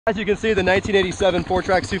As you can see, the 1987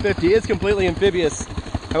 4-Track 250 is completely amphibious.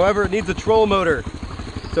 However, it needs a troll motor.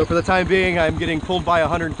 So for the time being, I'm getting pulled by a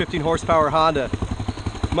 115 horsepower Honda.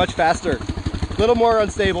 Much faster. A little more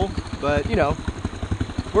unstable, but you know,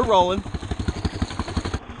 we're rolling.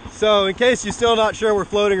 So in case you're still not sure we're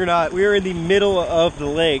floating or not, we are in the middle of the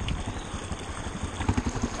lake.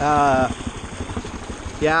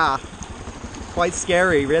 Yeah, quite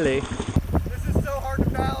scary, really. This is so hard to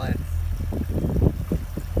balance.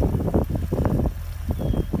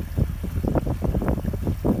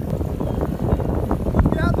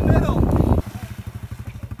 Get out the middle.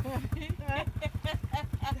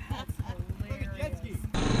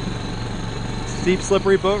 Steep,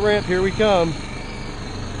 slippery boat ramp, here we come.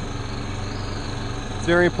 It's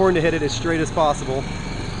very important to hit it as straight as possible.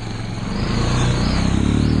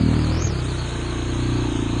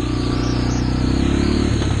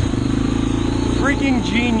 Freaking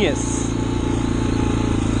genius.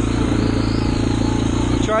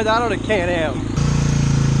 Try that on a Can-Am.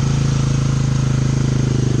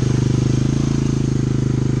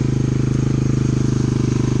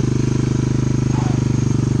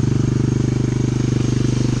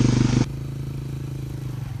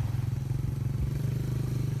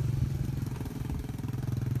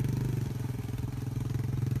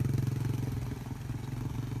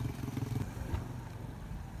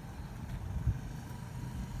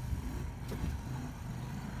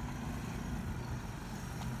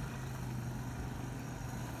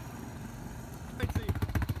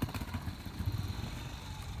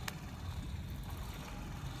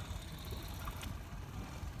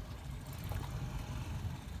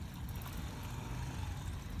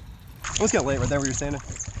 Let's get late right there where you're standing.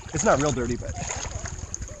 It's not real dirty, but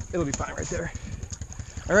it'll be fine right there.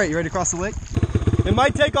 All right, you ready to cross the lake? It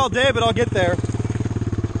might take all day, but I'll get there.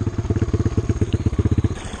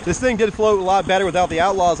 This thing did float a lot better without the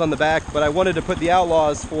Outlaws on the back, but I wanted to put the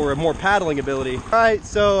Outlaws for a more paddling ability. All right,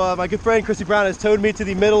 so my good friend Chrissy Brown has towed me to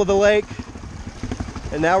the middle of the lake,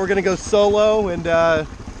 and now we're gonna go solo, and the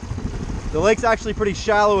lake's actually pretty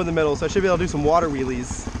shallow in the middle, so I should be able to do some water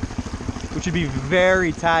wheelies, which would be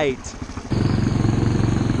very tight.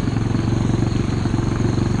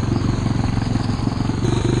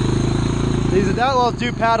 These Outlaws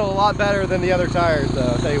do paddle a lot better than the other tires, though,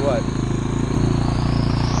 I'll tell you what.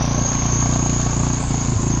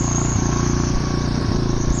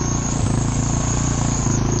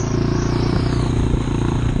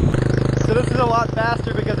 So this is a lot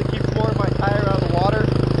faster because it keeps more of my tire out of the water,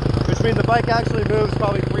 which means the bike actually moves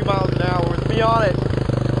probably 3 miles an hour. With me on it,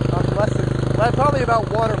 I'm less than, probably about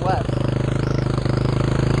 1 or less.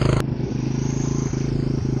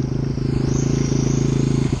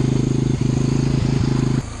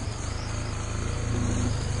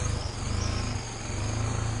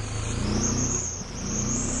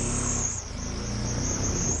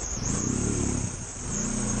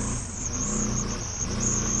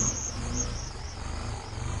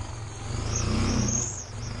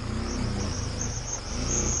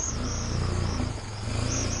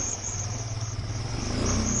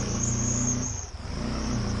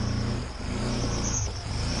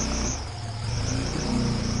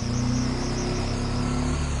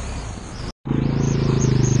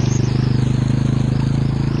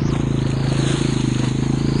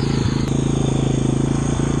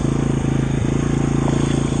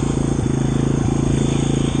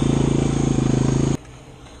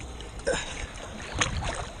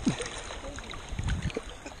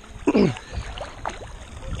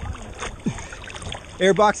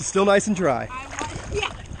 Airbox is still nice and dry. Yeah.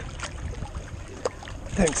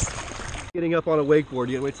 Thanks. Getting up on a wakeboard,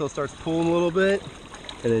 you gotta wait till it starts pulling a little bit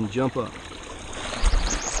and then jump up.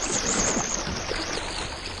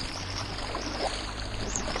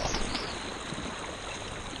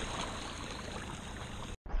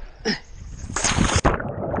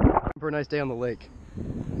 For a nice day on the lake.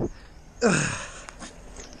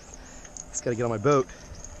 Just gotta get on my boat.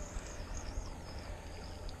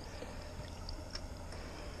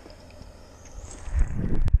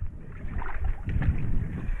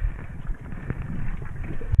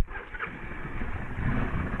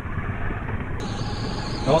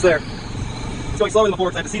 Almost there. It's going slower than before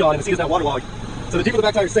because I have the seat on and the seat is now waterlogged. So the deeper the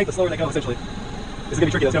back tires sink, the slower they go essentially. This is going to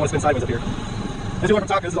be tricky, that's going to spin sideways up here. As you learn from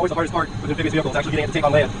top, this is always the hardest part with amphibious vehicles, actually getting it to take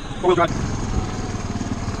on land. Four-wheel drive.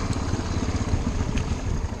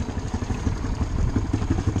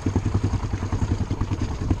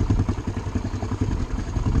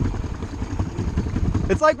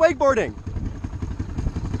 It's like wakeboarding.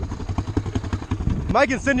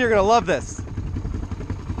 Mike and Cindy are going to love this.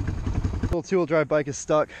 Little two-wheel drive bike is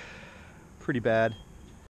stuck pretty bad.